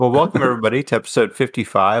Well, welcome everybody to episode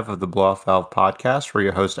 55 of the Blow Off Valve podcast. We're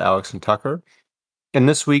your host, Alex and Tucker. And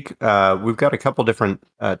this week, we've got a couple different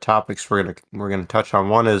topics we're gonna touch on.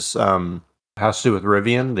 One is has to do with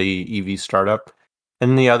Rivian, the EV startup,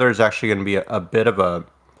 and the other is actually going to be a bit of a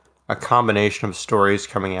combination of stories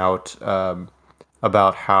coming out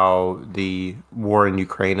about how the war in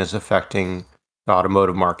Ukraine is affecting the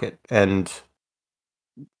automotive market. And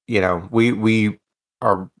we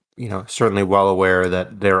are certainly well aware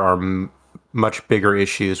that there are much bigger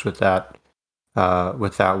issues with that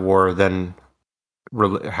war than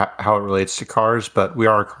how it relates to cars. But we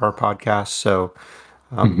are a car podcast, so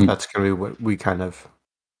that's going to be what we kind of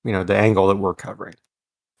the angle that we're covering.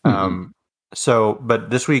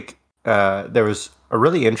 But this week there was a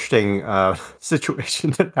really interesting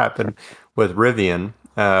situation that happened with Rivian,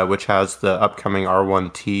 which has the upcoming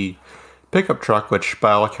R1T pickup truck, which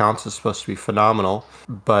by all accounts is supposed to be phenomenal.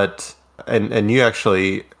 But and you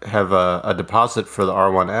actually have a deposit for the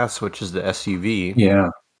R1S, which is the SUV.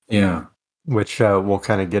 Yeah. Which we'll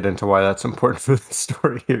kind of get into why that's important for the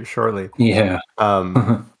story here shortly. Yeah.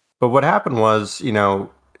 But what happened was,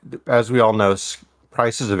 as we all know,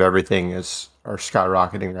 prices of everything are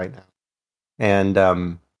skyrocketing right now. And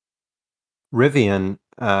Rivian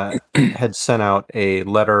had sent out a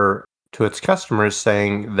letter to its customers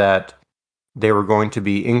saying that they were going to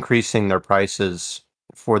be increasing their prices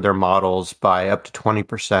for their models by up to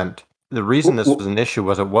 20%. The reason this was an issue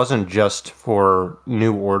was it wasn't just for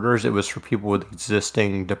new orders, it was for people with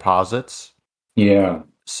existing deposits. Yeah.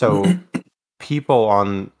 So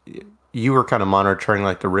you were kind of monitoring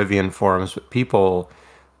like the Rivian forums, but people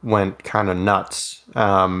went kind of nuts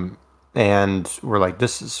and were like,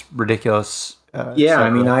 this is ridiculous. Yeah, I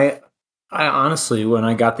mean, I honestly, when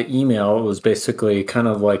I got the email, it was basically kind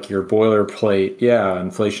of like your boilerplate. Yeah,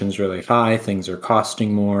 inflation's really high. Things are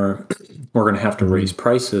costing more. We're going to have to raise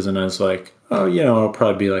prices. And I was like, oh, it'll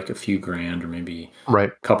probably be like a few grand or maybe a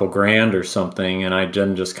couple grand or something. And I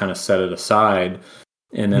then just kind of set it aside.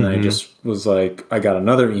 And then I just was like, I got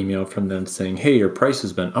another email from them saying, hey, your price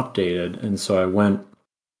has been updated. And so I went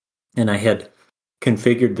and I had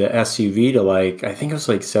configured the SUV to I think it was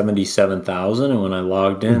like 77,000. And when I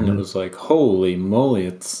logged in, it was like, holy moly,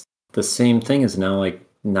 it's the same thing as now like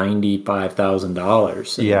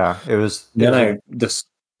 $95,000. Yeah, it was. Then I just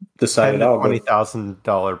decided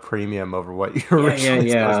 $20,000 premium over what you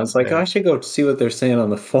originally. Yeah. I was like, I should go see what they're saying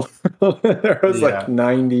on the forum. There was like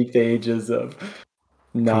 90 pages of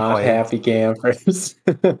not happy campers.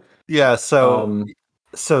 Yeah,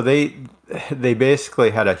 so they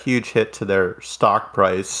basically had a huge hit to their stock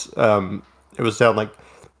price. It was down like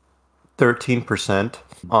 13%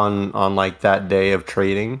 on like that day of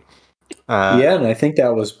trading. And I think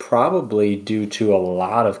that was probably due to a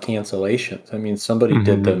lot of cancellations. I mean, somebody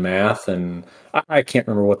did the math, and I can't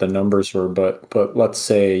remember what the numbers were, but let's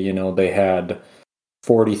say they had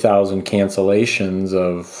 40,000 cancellations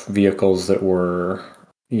of vehicles that were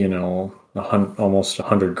almost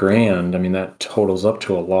 100 grand. I mean, that totals up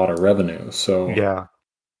to a lot of revenue. So yeah,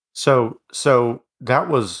 so that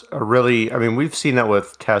was we've seen that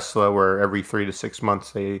with Tesla, where every 3 to 6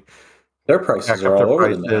 months their prices are all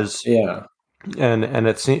over the map. Yeah. And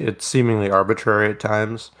it's seemingly arbitrary at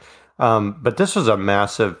times. But this was a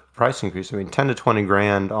massive price increase. I mean, 10 to 20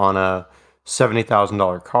 grand on a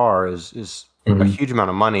 $70,000 car is a huge amount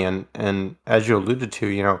of money. And as you alluded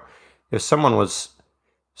to, if someone was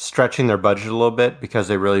stretching their budget a little bit because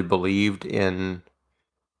they really believed in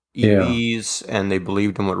EVs and they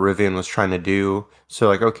believed in what Rivian was trying to do. So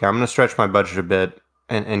like, okay, I'm going to stretch my budget a bit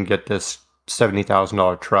and get this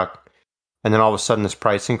 $70,000 truck. And then all of a sudden this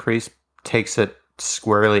price increase takes it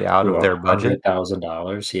squarely out of their budget.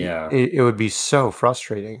 $100,000, yeah. It would be so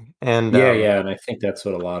frustrating. And and I think that's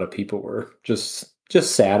what a lot of people were just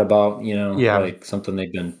sad about, like something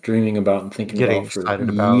they've been dreaming about and thinking getting about for excited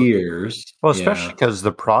about years. Well, especially because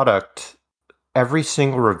the product, every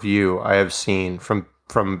single review I have seen from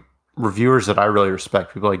reviewers that I really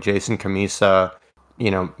respect, people like Jason Camisa,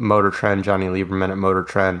 Motor Trend, Johnny Lieberman at Motor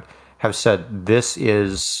Trend, have said this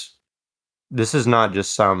is not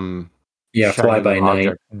just some fly by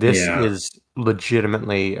night. This is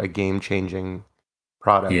legitimately a game-changing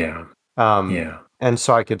product. And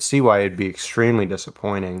so I could see why it'd be extremely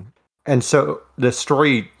disappointing. And so the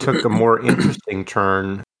story took a more interesting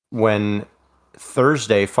turn when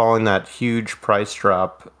Thursday, following that huge price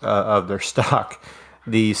drop of their stock,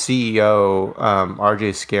 the CEO,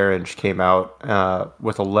 RJ Scaringe, came out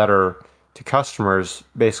with a letter to customers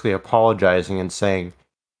basically apologizing and saying,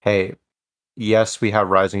 hey, yes, we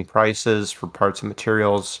have rising prices for parts and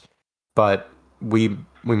materials, but we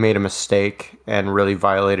made a mistake and really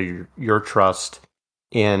violated your trust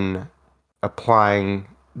in applying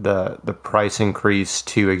the price increase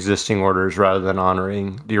to existing orders rather than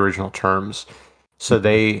honoring the original terms. So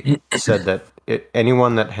they said that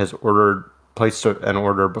anyone that has placed an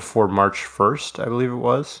order before March 1st, I believe it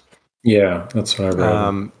was, Yeah, that's what I read.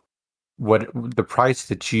 um, what the price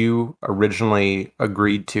that you originally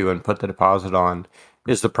agreed to and put the deposit on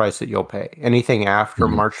is the price that you'll pay. Anything after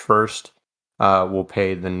Mhm. March 1st will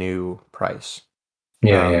pay the new price.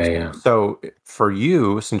 Yeah, yeah, yeah. So for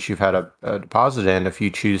you, since you've had a deposit in, if you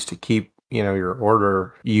choose to keep, your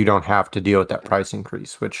order, you don't have to deal with that price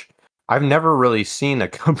increase, which I've never really seen a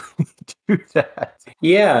company do that.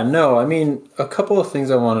 Yeah, no, I mean, a couple of things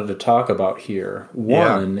I wanted to talk about here.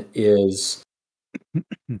 Yeah. One is Excuse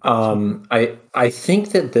me. I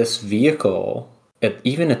think that this vehicle,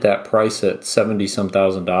 even at that price at 70 some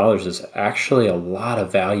thousand dollars, is actually a lot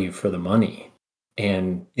of value for the money.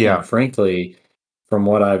 And Yeah. frankly, from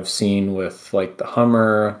what I've seen with like the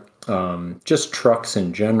Hummer, just trucks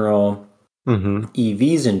in general, Mm-hmm.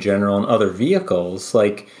 EVs in general, and other vehicles,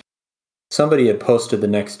 like somebody had posted the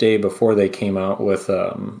next day before they came out with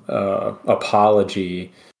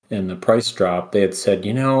apology and the price drop. They had said,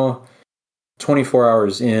 24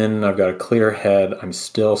 hours in, I've got a clear head. I'm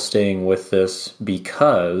still staying with this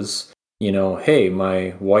because, hey,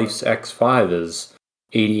 my wife's X5 is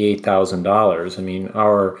 $88,000. I mean,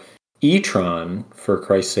 our e-tron, for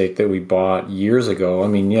Christ's sake, that we bought years ago, I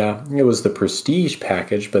mean, yeah, it was the prestige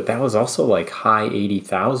package, but that was also like high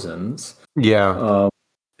 80,000s. Yeah. Um,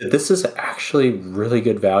 this is actually really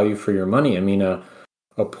good value for your money. I mean, a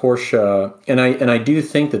Porsche, and I do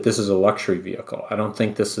think that this is a luxury vehicle. I don't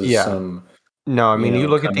think this is Yeah. some, No, I mean, you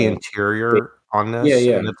look at kind the of, interior on yeah, this,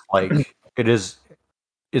 yeah, and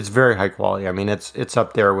it's very high quality. I mean, it's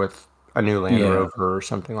up there with a new Land yeah. Rover or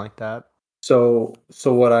something like that. So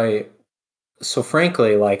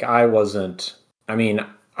frankly, like I mean,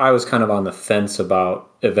 I was kind of on the fence about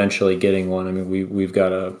eventually getting one. I mean, we've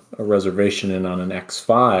got a reservation in on an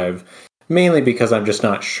X5, mainly because I'm just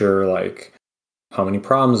not sure, like, how many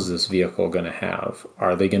problems is this vehicle going to have?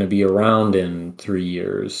 Are they going to be around in 3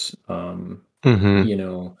 years? Mm-hmm. You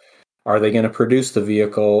know, are they going to produce the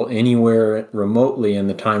vehicle anywhere remotely in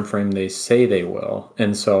the time frame they say they will?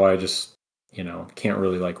 And so I just, can't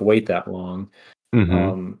really like wait that long. Mm-hmm.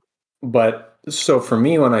 Um, but so for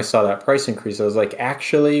me, when I saw that price increase, I was like,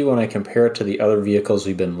 actually, when I compare it to the other vehicles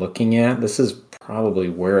we've been looking at, this is probably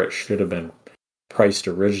where it should have been priced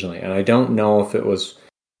originally. And I don't know if it was,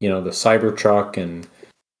 the Cybertruck and,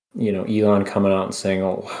 Elon coming out and saying,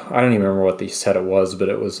 oh, I don't even remember what they said it was, but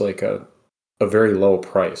it was like a very low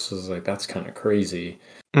price. It was like, that's kind of crazy.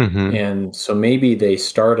 Mm-hmm. And so maybe they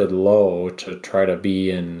started low to try to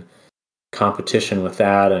be in competition with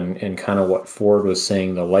that, and kind of what Ford was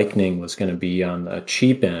saying the Lightning was going to be on the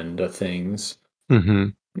cheap end of things. Mm-hmm.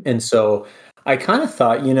 And so I kind of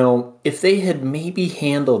thought, if they had maybe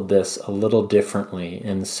handled this a little differently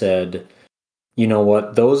and said, you know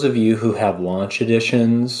what, those of you who have launch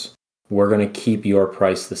editions, we're going to keep your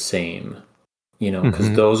price the same, because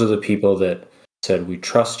Mm-hmm. those are the people that said, we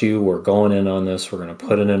trust you, we're going in on this, we're going to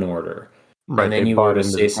put in an order. And Right. They then you were bought to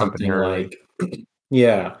into the say company something early. like,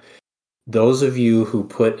 yeah, those of you who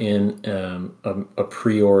put in a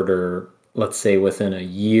pre-order, let's say within a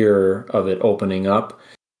year of it opening up,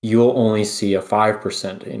 you'll only see a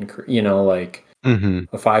 5% increase, like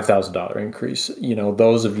Mm-hmm. a $5,000 increase.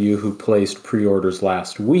 Those of you who placed pre-orders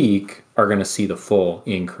last week are going to see the full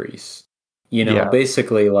increase. Yeah.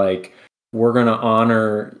 Basically, like, we're going to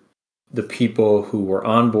honor the people who were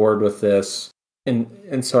on board with this.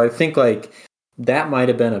 And so I think, like, that might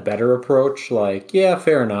have been a better approach. Like, yeah,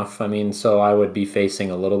 fair enough. I mean, so I would be facing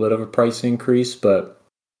a little bit of a price increase, but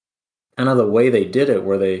kind of the way they did it,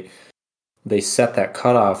 where they set that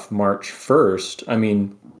cutoff March 1st. I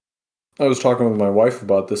mean, I was talking with my wife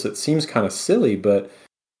about this. It seems kind of silly, but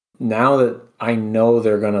now that I know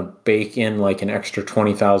they're going to bake in like an extra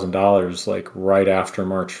 $20,000, like right after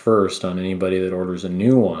March 1st on anybody that orders a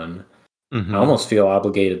new one, I Mm-hmm. almost feel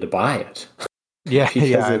obligated to buy it Yeah. Yeah.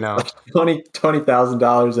 because I it's know. like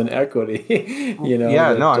 $20,000 in equity, Yeah.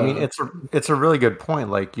 No. that, I mean, it's a really good point.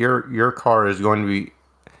 Like your car is going to be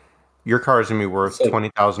it's worth like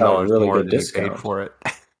got a $20,000 really more good than you paid discount. for it.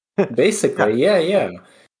 Yeah. Basically, yeah, yeah.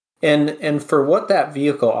 And for what that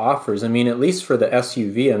vehicle offers, I mean, at least for the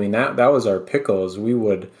SUV, I mean, that was our pickle. Is we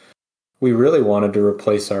really wanted to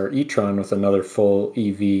replace our e-tron with another full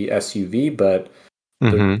EV SUV, but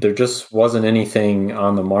Mm-hmm. there just wasn't anything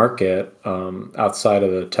on the market, outside of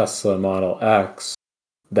the Tesla Model X,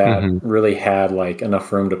 that Mm-hmm. really had like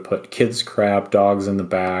enough room to put kids crap, dogs in the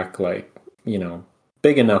back, like,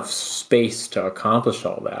 big enough space to accomplish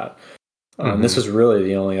all that. And this Mm-hmm. is really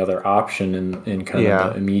the only other option in kind of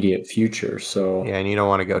the Yeah. immediate future. So Yeah, and you don't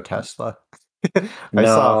want to go Tesla. I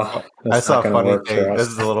saw no, I that's saw not a going to funny work for thing. This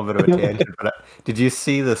us. is a little bit of a tangent, but did you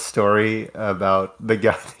see the story about the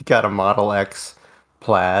guy that got a Model X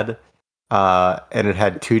Plaid, and it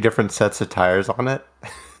had two different sets of tires on it?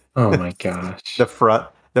 Oh my The gosh. front,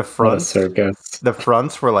 the What a fronts, circus. the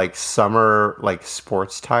fronts were like summer like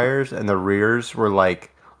sports tires, and the rears were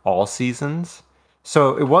like all seasons.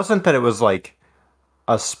 So it wasn't that it was like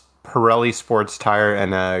Pirelli sports tire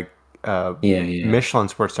and a Yeah, yeah. Michelin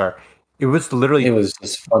sports tire. It was It literally was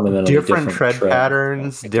just fundamentally different different tread tread. Oh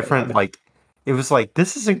patterns, my different God. like it was like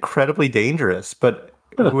this is incredibly dangerous. But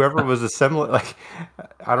whoever was assembling, like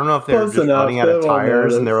I don't know if they were Close just enough. running out They of won't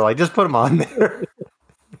tires and they were notice. like, just put them on there.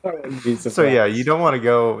 I wouldn't be So yeah, you surprised. don't want to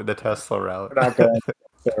go the Tesla route. We're not going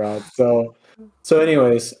that route. So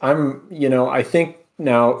anyways, I think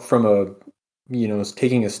now from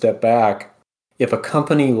taking a step back, if a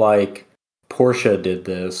company like Porsche did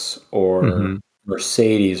this or Hmm.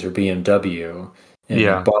 Mercedes or BMW and a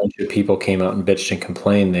Yeah, bunch of people came out and bitched and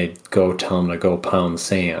complained, they'd go tell them to go pound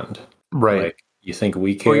sand. right. Like, you think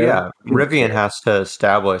we Well, care? yeah, We don't Rivian care. has to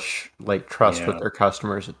establish like trust with Yeah, their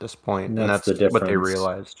customers at this point, and and that's that's the what they difference.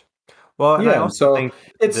 realized. Well, and I Yeah, also so think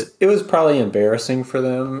that it was probably embarrassing for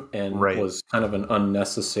them and right. was kind of an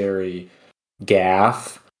unnecessary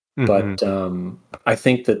gaffe, Hmm. but I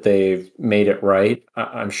think that they've made it right.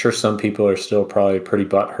 I'm sure some people are still probably pretty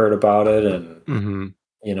butthurt about it, and Hmm.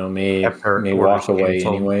 After may orders walk away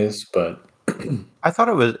canceled. anyways. But I thought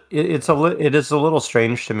it is a little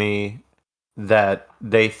strange to me that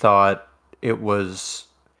they thought it was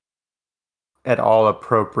at all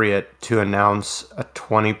appropriate to announce a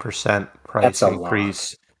 20% that's price a lot.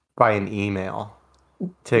 increase by an email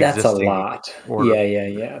to That's a existing lot. order. Yeah, yeah,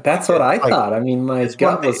 yeah. That's what It's I like thought. I mean, my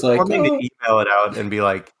gut was it's one like, thing to oh, email it out and be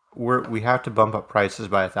like, we have to bump up prices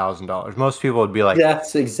by $1,000. Most people would be like,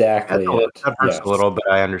 that's exactly it. that hurts a Yes. little,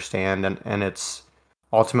 but I understand, and it's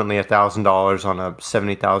ultimately $1,000 on a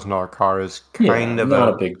 $70,000 car is Yeah, kind of not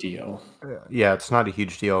a a big deal. yeah, it's not a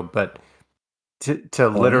huge deal, but to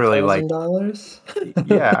literally like $20,000?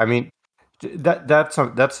 yeah, I mean that's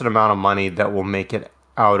an amount of money that will make it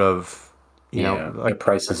out of Yeah, like it I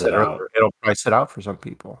prices said it out. earlier, it'll price it out for some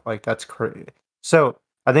people. Like that's crazy. So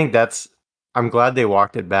I think I'm glad they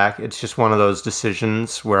walked it back. It's just one of those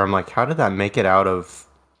decisions where I'm like, how did that make it out of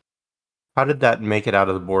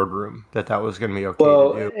the boardroom that was going to be okay to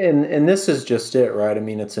Well, do? and this is just it, right? I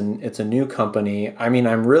mean, it's a new company. I mean,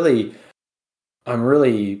 I'm really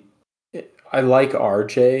I like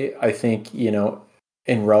RJ. I think,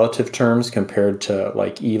 in relative terms compared to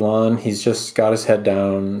like Elon, he's just got his head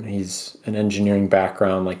down. He's an engineering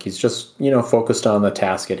background. Like he's just, focused on the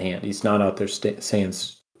task at hand. He's not out there saying,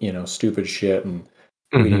 stupid shit and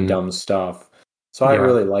tweeting Hmm. dumb stuff. So I Yeah.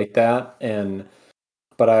 really like that.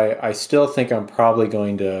 But I still think I'm probably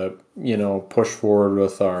going to, push forward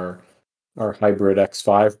with our hybrid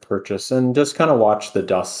X5 purchase and just kind of watch the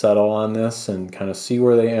dust settle on this and kind of see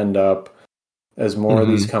where they end up as more of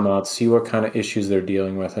these Hmm. come out, see what kind of issues they're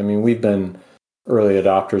dealing with. I mean, we've been early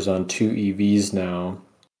adopters on two EVs now,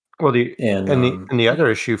 Well, the and and the other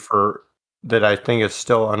issue for that I think is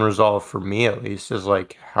still unresolved for me at least is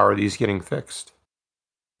like how are these getting fixed?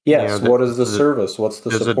 yes, what is This the is service? What's the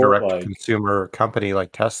this is a support direct to like? consumer company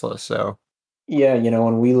like Tesla, so Yeah,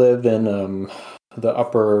 when we live in the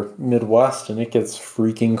upper Midwest and it gets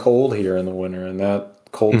freaking cold here in the winter, and that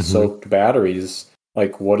cold hmm. soaked batteries,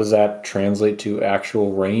 like what does that translate to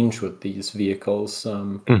actual range with these vehicles?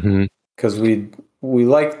 Hmm. Because we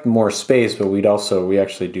like more space, but we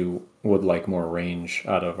actually would like more range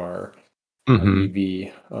out of our Hmm.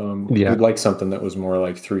 EV. Yeah, We'd like something that was more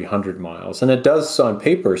like 300 miles, and it does on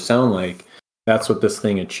paper sound like that's what this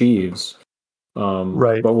thing achieves.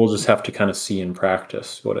 right. But we'll just have to kind of see in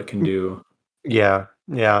practice what it can do. Yeah,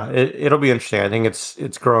 yeah. It'll be interesting. I think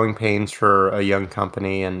it's growing pains for a young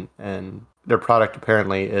company, and their product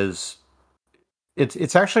apparently is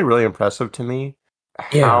it's actually really impressive to me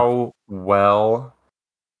Yeah. how well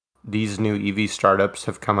these new EV startups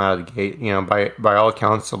have come out of the gate. By all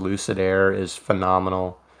accounts, the Lucid Air is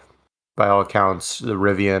phenomenal. By all accounts, the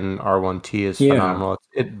Rivian R1T is Yeah. phenomenal.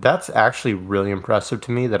 That's actually really impressive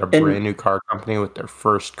to me that a And brand new car company with their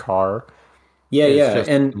first car yeah, is yeah. just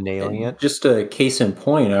And nailing it. just a case in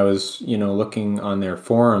point, I was, looking on their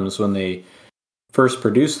forums when they first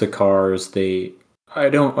produced the cars, I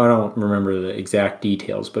don't remember the exact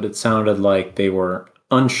details, but it sounded like they were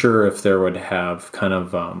unsure if there would have kind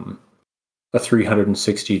of a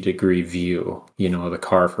 360-degree view, of the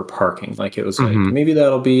car for parking. Like it was like Hmm. maybe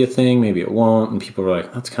that'll be a thing, maybe it won't, and people were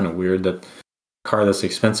like, that's kind of weird that car this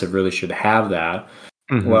expensive really should have that.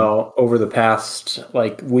 Mm-hmm. Well, over the past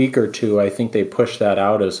like week or two, I think they pushed that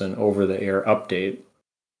out as an over-the-air update.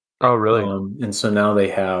 Oh, really? And so now they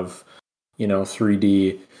have,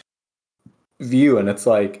 3D view, and it's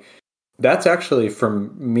like that's actually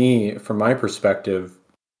from my perspective,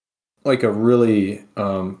 like a really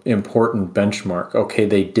important benchmark. Okay,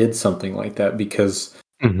 they did something like that because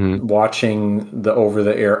Mm-hmm. watching the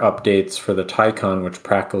over-the-air updates for the Taycan, which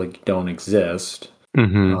practically don't exist,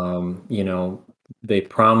 Mm-hmm. um, you know, they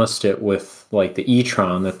promised it with like the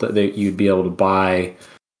e-tron that you'd be able to buy,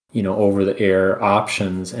 over-the-air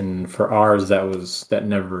options, and for ours that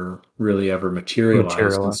never really ever materialized. And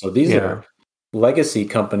Material. so these Yeah. are legacy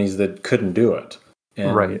companies that couldn't do it,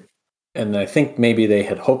 and Right. and I think maybe they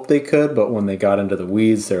had hoped they could, but when they got into the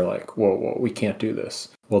weeds, they're like, whoa, whoa, we can't do this.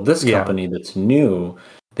 Well, this Yeah. company that's new,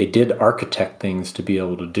 they did architect things to be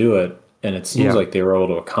able to do it, and it seems Yeah. like they were able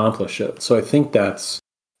to accomplish it. So I think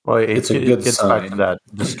Well, it's a it good gets back to sign. that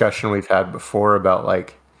discussion we've had before about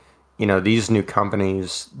like, these new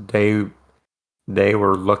companies, they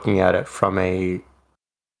were looking at it from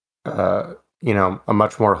uh, a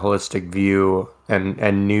much more holistic view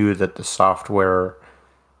and knew that the software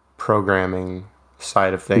programming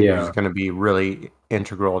side of things was Yeah, going to be really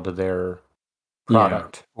integral to their yeah,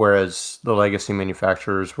 product. Whereas the legacy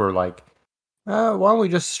manufacturers were like, why don't we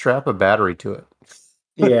just strap a battery to it?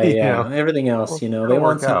 yeah, you know, yeah. Everything else, they it'll want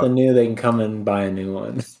work something out. new, they can come and buy a new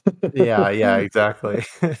one. Yeah, yeah, exactly.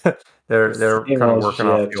 They're Same kind of old working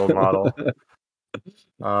off shit. the old model.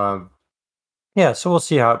 Um, yeah, so we'll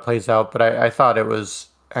see how it plays out. But I thought it was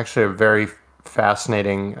actually a very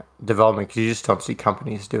fascinating development because you just don't see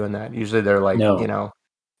companies doing that. Usually they're like, No,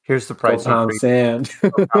 here's the go price pound increase, sand.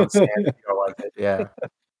 go pound sand if you don't like it. Yeah.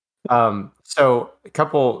 So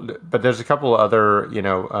but there's a couple other,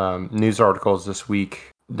 news articles this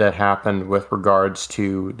week that happened with regards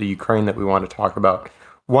to the Ukraine that we want to talk about.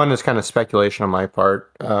 One is kind of speculation on my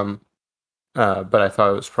part, but I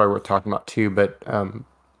thought it was probably worth talking about too. But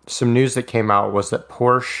some news that came out was that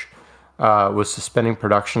Porsche was suspending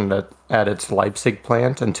production at its Leipzig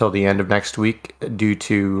plant until the end of next week due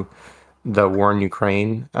to the war in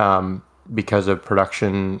Ukraine because of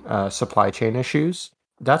production supply chain issues.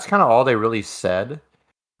 That's kind of all they really said.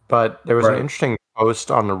 But there was an Right. interesting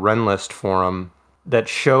post on the Renlist forum that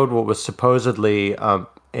showed what was supposedly a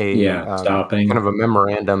Yeah, kind stopping. of a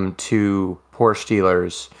memorandum to Porsche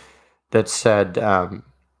dealers that said,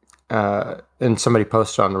 and somebody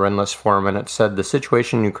posted on the Renlist forum, and it said the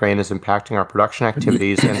situation in Ukraine is impacting our production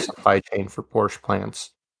activities and supply chain for Porsche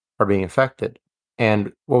plants are being affected.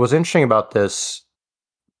 And what was interesting about this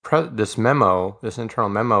internal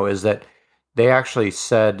memo, is that they actually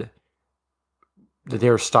said that they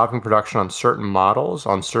were stopping production on certain models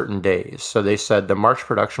on certain days. So they said the March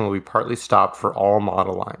production will be partly stopped for all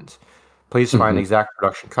model lines. Please find Hmm. exact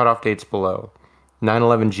production cutoff dates below.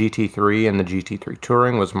 911 GT3 and the GT3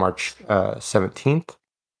 Touring was March 17th.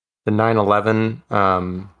 The 911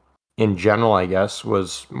 in general, I guess,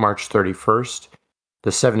 was March 31st.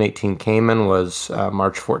 The 718 Cayman was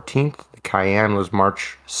March 14th. The Cayenne was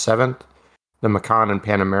March 7th. The Macan and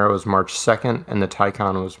Panamera was March 2nd. And the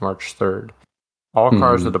Taycan was March 3rd. All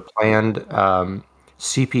cars with Hmm. a planned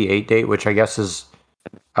CP8 date, which I guess is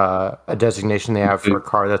a designation they have for a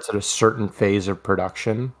car that's at a certain phase of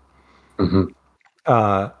production. Hmm.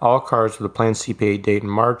 All cars with a planned CP8 date in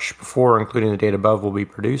March before, including the date above, will be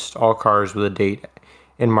produced. All cars with a date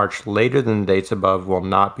in March later than the dates above will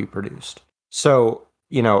not be produced. So,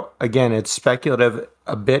 again, it's speculative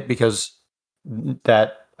a bit because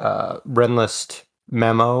that Renlist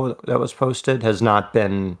memo that was posted has not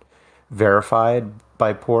been verified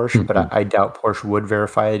by Porsche, but Hmm. I doubt Porsche would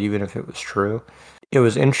verify it even if it was true. It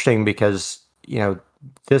was interesting because,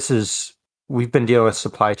 this is, we've been dealing with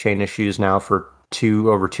supply chain issues now for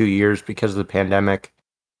over 2 years because of the pandemic.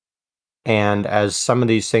 And as some of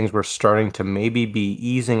these things were starting to maybe be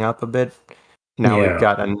easing up a bit, now we've Yeah.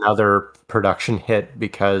 got another production hit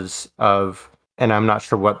because of, and I'm not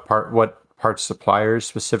sure what parts suppliers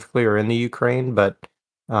specifically are in the Ukraine, but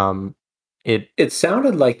um, it. It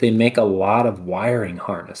sounded like they make a lot of wiring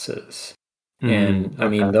harnesses. And I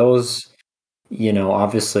mean, Okay, those,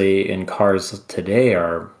 obviously in cars today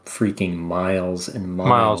are freaking miles and miles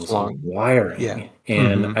miles of long. Yeah. wiring.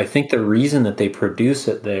 And Hmm. I think the reason that they produce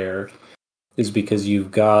it there is because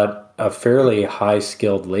you've got a fairly high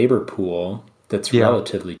skilled labor pool that's Yeah.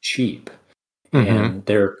 relatively cheap, Hmm. and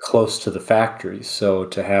they're close to the factories. So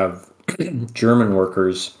to have German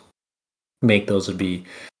workers make those would be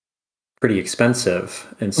pretty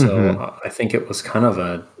expensive. And so Hmm. I think it was kind of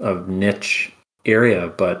a niche area.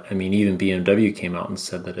 But I mean, even BMW came out and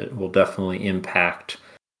said that it will definitely impact,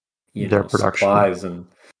 Their production. supplies. And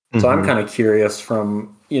so I'm Hmm. kind of curious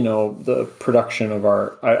from, the production of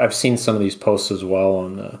I've seen some of these posts as well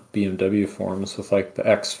on the BMW forums with like the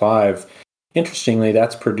X5. Interestingly,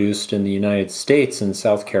 that's produced in the United States in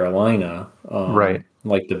South Carolina. Right.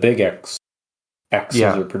 Like the big X's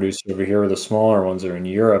Yeah. are produced over here, the smaller ones are in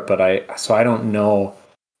Europe. But I don't know.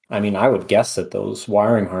 I mean, I would guess that those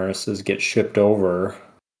wiring harnesses get shipped over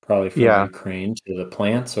probably from Yeah. Ukraine to the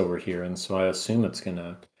plants over here. And so I assume it's going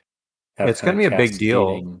to have It's kind going of to be a big deal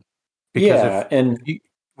cascading. because Yeah. if And you,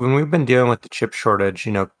 when we've been dealing with the chip shortage,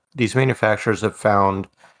 these manufacturers have found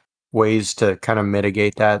ways to kind of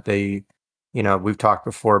mitigate that. We've talked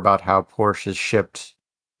before about how Porsche has shipped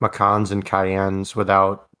Macans and Cayennes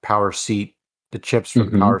without the chips for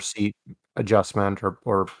the mhm, power seat adjustment the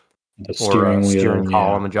or steering steering wheel. Yeah.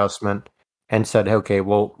 column adjustment, and said, okay,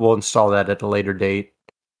 we'll install that at a later date.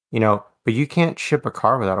 But you can't ship a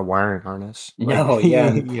car without a wiring harness. No, Like,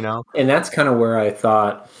 yeah. And that's kind of where I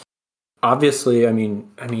thought, obviously, I mean,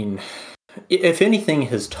 if anything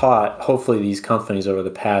has taught, hopefully, these companies over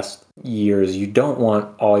the past years, you don't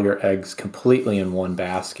want all your eggs completely in one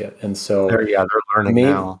basket. And so they're learning maybe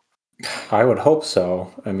now. I would hope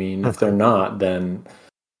so. I mean, if they're not, then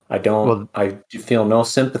Well, I feel no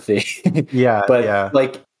sympathy. yeah, But yeah.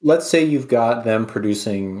 like, let's say you've got them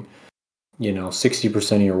producing,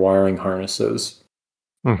 60% of your wiring harnesses.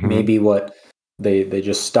 Hmm. Maybe what they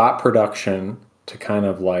just stop production to kind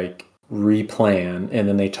of like replan, and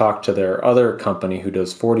then they talk to their other company who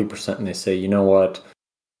does 40%, and they say, you know what,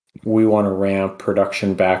 we want to ramp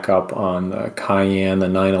production back up on the Cayenne, the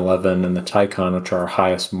 911, and the Taycan, which are our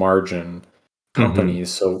highest margin Hmm.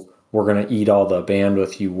 companies. So we're going to eat all the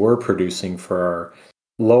bandwidth you were producing for our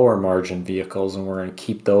lower margin vehicles, and we're going to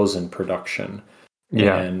keep those in production.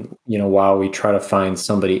 Yeah, And, while we try to find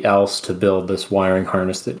somebody else to build this wiring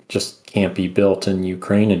harness that just can't be built in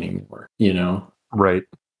Ukraine anymore. right.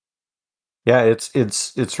 Yeah,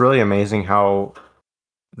 it's really amazing how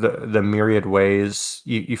the myriad ways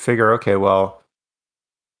you figure, okay, well,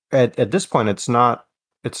 at this point it's not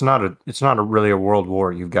a really a world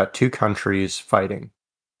war. You've got two countries fighting.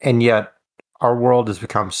 And yet our world has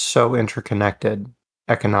become so interconnected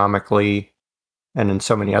economically and in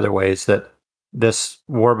so many other ways that this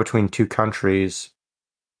war between two countries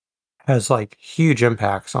has like huge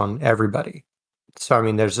impacts on everybody. So, I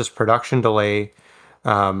mean, there's this production delay.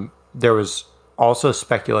 There was also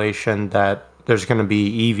speculation that there's going to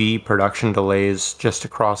be EV production delays just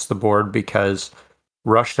across the board because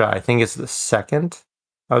Russia, I think, is the second.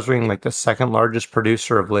 I was reading like the second largest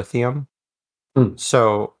producer of lithium. Hmm.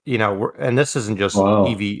 So, and this isn't just Wow.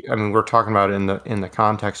 EV. I mean, we're talking about in the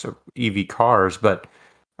context of EV cars, but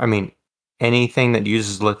I mean, anything that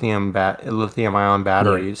uses lithium ion Yeah.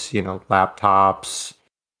 batteries, laptops,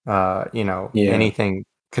 Yeah. anything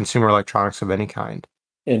consumer electronics of any kind.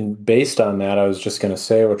 And based on that, I was just going to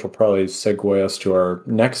say, which will probably segue us to our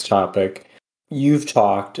next topic. You've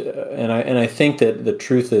talked, and I think that the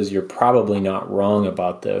truth is you're probably not wrong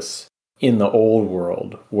about this in the old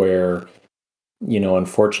world, where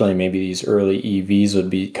unfortunately, maybe these early EVs would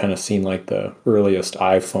be kind of seen like the earliest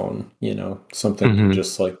iPhone. Something could Hmm.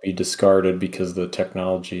 just like be discarded because the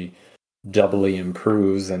technology doubly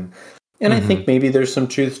improves. And I Hmm. think maybe there's some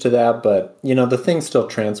truth to that, but the thing still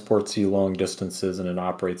transports you long distances and it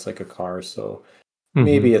operates like a car. So Hmm.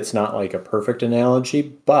 maybe it's not like a perfect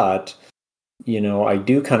analogy, but I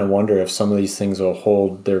do kind of wonder if some of these things will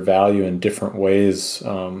hold their value in different ways,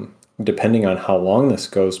 depending on how long this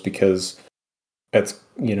goes, because it's,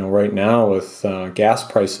 right now with gas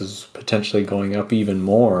prices potentially going up even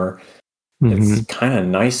more, it's Hmm. kind of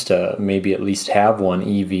nice to maybe at least have one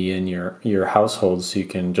EV in your household so you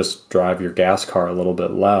can just drive your gas car a little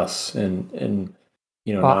bit less and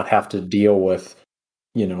Well, not have to deal with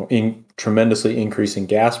tremendously increasing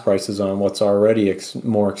gas prices on what's already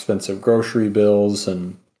more expensive grocery bills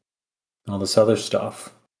and all this other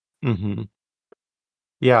stuff. hmm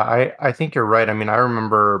yeah, I think you're right. I mean, I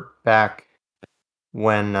remember back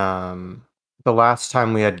when the last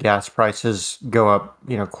time we had gas prices go up,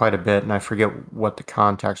 quite a bit, and I forget what the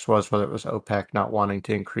context was, whether it was OPEC not wanting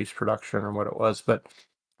to increase production or what it was, but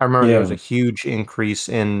I remember there was a Yeah. huge increase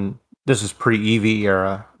in this is pre-EV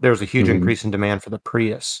era. There was a huge Hmm. increase in demand for the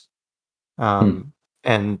Prius. Hmm.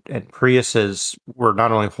 And Priuses were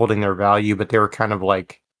not only holding their value, but they were kind of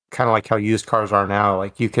like how used cars are now.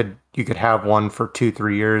 Like you could have one for 2,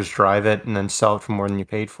 3 years, drive it, and then sell it for more than you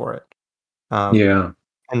paid for it. Um, Yeah.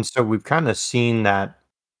 and so we've kind of seen that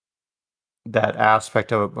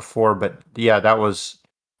aspect of it before, but yeah, that was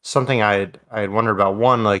something I had wondered about,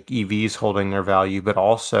 one, like EVs holding their value, but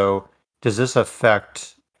also does this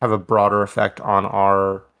affect have a broader effect on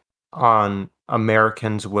our on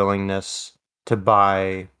Americans' willingness to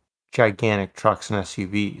buy gigantic trucks and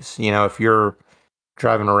SUVs? You know, if you're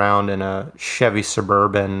driving around in a Chevy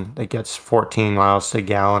Suburban that gets 14 miles to a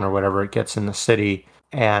gallon or whatever it gets in the city,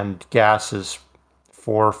 and gas is $4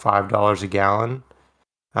 or $5 a gallon.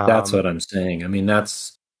 That's Um, what I'm saying. I mean,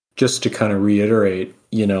 that's just to kind of reiterate,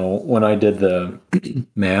 when I did the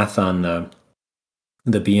math on the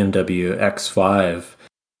BMW X5,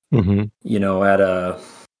 mhm, at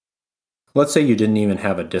let's say you didn't even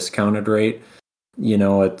have a discounted rate,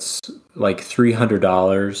 it's like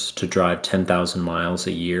 $300 to drive 10,000 miles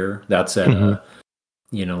a year. That's at mhm,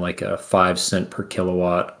 like a 5 cent per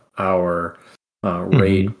kilowatt hour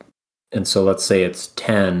rate. mhm, And so let's say it's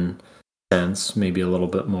 10 cents, maybe a little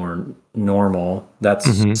bit more normal. That's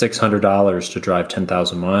mhm, $600 to drive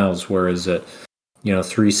 10,000 miles. Whereas at,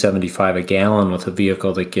 375 a gallon with a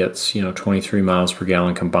vehicle that gets, 23 miles per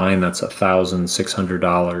gallon combined, that's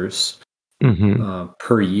 $1,600 mhm,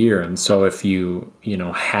 per year. And so if you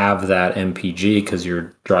have that MPG because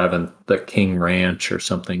you're driving the King Ranch or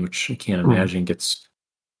something, which I can't mhm. imagine gets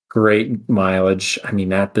great mileage. I mean,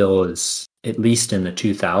 that bill is at least in the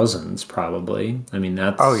 2000s, probably. I mean, Oh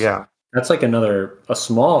that's yeah, that's like a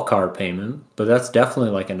small car payment, but that's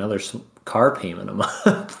definitely like another car payment a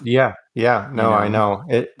month. yeah, yeah. you No, I know know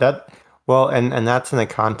it. That well, and that's in the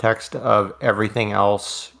context of everything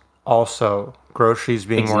else. Also, groceries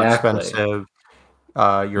being more exactly. expensive,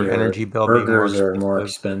 your Your energy bill being more burgers are more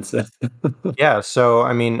expensive. expensive. Yeah, so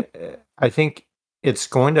I mean, I think it's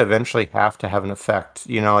going to eventually have to have an effect.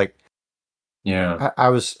 You know, like Yeah. I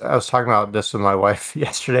was talking about this with my wife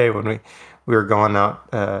yesterday when we were going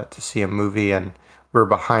out to see a movie, and we were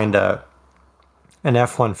behind a an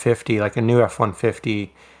F-150, like a new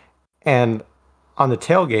F-150, and on the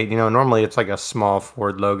tailgate, you know, normally it's like a small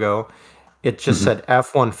Ford logo. It just Mhm. said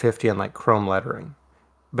F-150 and like chrome lettering.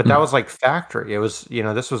 But that Hmm. was like factory. It was, you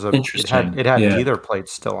know, this was a it had Interesting. it had Yeah. dealer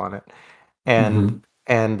plates still on it. And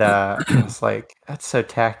Hmm. I was like, that's so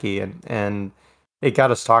tacky. And it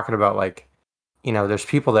got us talking about like, you know, there's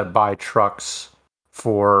people that buy trucks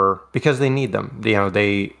for because they need them. You know,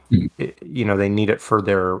 you know, they need it for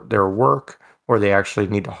their work, or they actually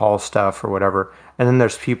need to haul stuff or whatever. And then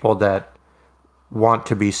there's people that want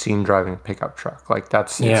to be seen driving a pickup truck. Like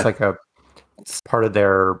that's it's Yeah. like a part of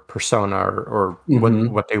their persona, or Hmm.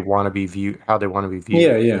 what they want to be viewed, how they want to be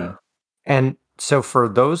Yeah. viewed. Yeah. And so for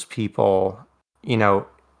those people, you know,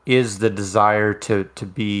 is the desire to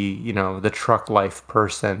be, you know, the truck life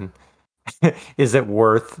person, is it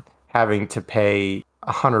worth having to pay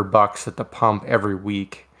 $100 at the pump every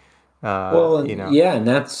week? Well, You know, yeah, and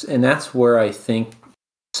that's where I think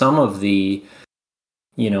some of the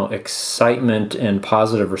excitement and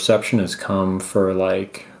positive reception has come for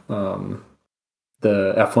like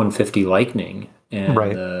the F-150 Lightning and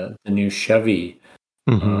right. the new Chevy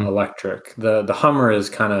Hmm. electric. The Hummer is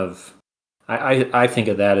kind of I think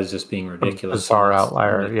of that as just being A ridiculous, and bizarre it's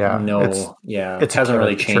outlier. Yeah. yeah, It's a hasn't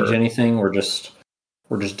really changed caricature. anything. We're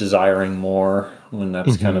just desiring more when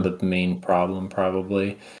that's kind of Hmm. the main problem,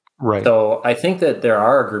 probably. Right. So I think that there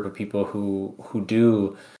are a group of people who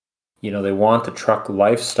do, they want the truck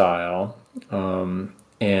lifestyle,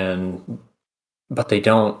 and but they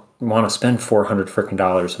don't want to spend 400 freaking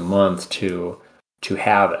dollars a month to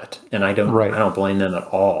have it. And I Right. don't blame them at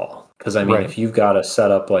all. Because I mean, Right. if you've got a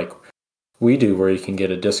setup like we do where you can get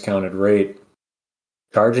a discounted rate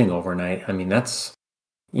charging overnight, I mean that's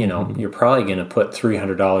Hmm. you're probably going to put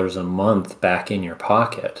 $300 a month back in your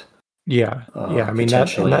pocket, Yeah. Yeah. I mean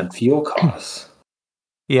that, and potentially in that, fuel costs.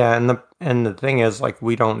 yeah, and the thing is, like,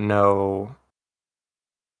 we don't know,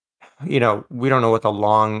 you know, we don't know how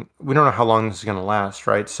long this is going to last,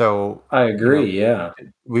 right? So, I you know, agree. Yeah.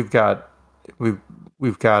 we've got we've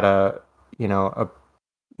we've got you know, a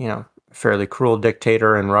you know, fairly cruel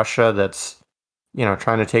dictator in Russia that's, you know,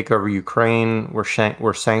 trying to take over Ukraine.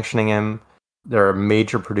 We're sanctioning him. They're a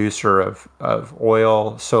major producer of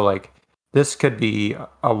oil, so like this could be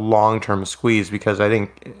a long-term squeeze, because I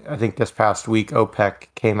think this past week OPEC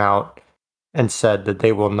came out and said that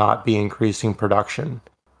they will not be increasing production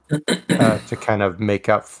to kind of make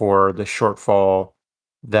up for the shortfall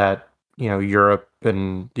that, you know, Europe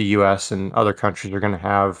and the U.S. and other countries are going to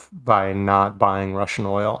have by not buying Russian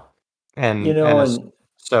oil, You and know, as and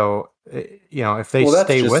so you know, if they well, that's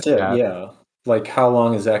stay with just it. that, Yeah. Like, how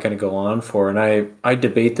long is that going to go on for? And I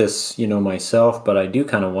debate this, myself, but I do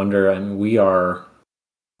kind of wonder. I mean,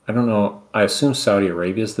 I don't know, I assume Saudi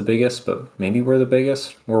Arabia is the biggest, but maybe we're the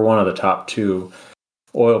biggest. We're one of the top two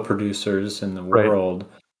oil producers in the right? world.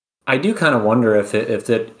 I do kind of wonder if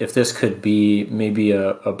this could be maybe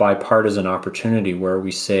a bipartisan opportunity where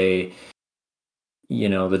we say,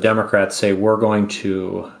 the Democrats say we're going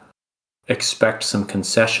to expect some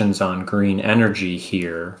concessions on green energy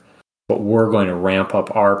here, but we're going to ramp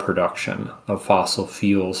up our production of fossil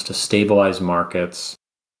fuels to stabilize markets,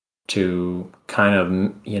 to kind of,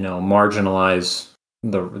 marginalize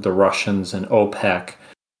the Russians and OPEC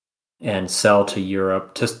and sell to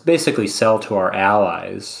Europe, to basically sell to our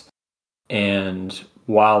allies. And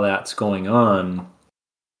while that's going on,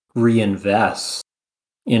 reinvest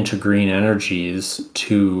into green energies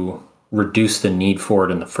to reduce the need for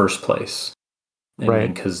it in the first place. I mean,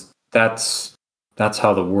 Right. because that's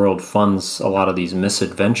how the world funds a lot of these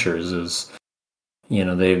misadventures. Is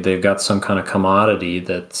they've got some kind of commodity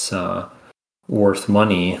that's worth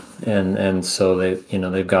money, and so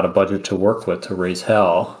they've got a budget to work with to raise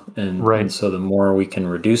hell, and Right. so the more we can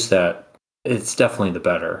reduce that, it's definitely the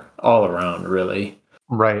better all around, really.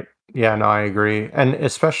 Right. Yeah, no, I agree. And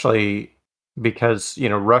especially because,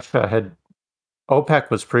 Russia had OPEC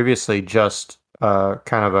was previously just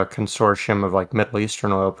kind of a consortium of like Middle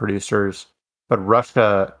Eastern oil producers, but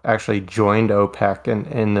Russia actually joined OPEC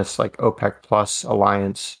in this like OPEC Plus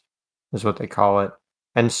alliance is what they call it.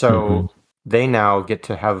 And Hmm. so they now get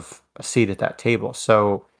to have a seat at that table.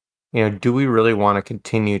 So, do we really want to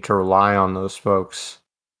continue to rely on those folks,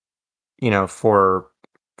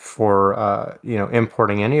 for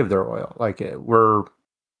importing any of their oil? Like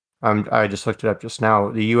I just looked it up just now.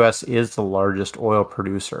 The U.S. is the largest oil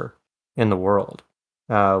producer in the world,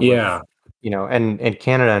 with Yeah, and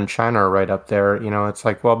Canada and China are right up there. It's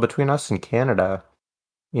like, well, between us and Canada,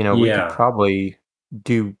 we could yeah, probably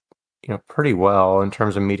do, pretty well in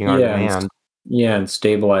terms of meeting our yeah, demand. and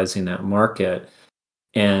stabilizing that market.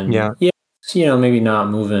 And Yeah. yeah, it's, maybe not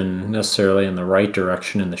moving necessarily in the right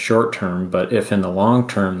direction in the short term, but if in the long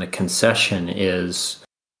term the concession is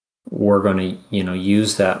we're going to,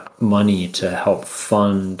 use that money to help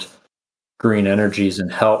fund green energies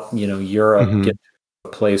and help, Europe Hmm. get to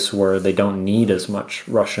a place where they don't need as much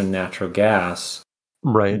Russian natural gas.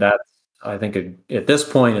 Right. That's, I think, at this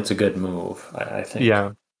point, it's a good move, I think.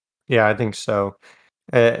 Yeah. Yeah, I think so.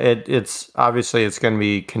 It's obviously it's going to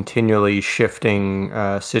be continually shifting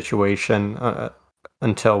situation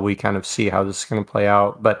until we kind of see how this is going to play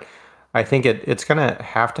out. But I think it's going to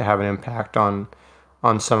have an impact on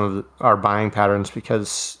some of our buying patterns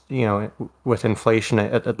because with inflation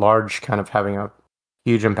at large kind of having a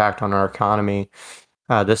huge impact on our economy,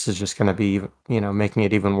 this is just going to be making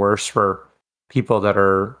it even worse for people that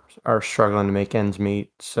are struggling to make ends meet.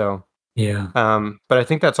 So. Yeah. But I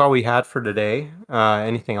think that's all we had for today.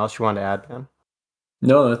 Anything else you want to add, Ben?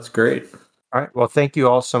 No, that's great. All right. Well, thank you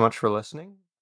all so much for listening.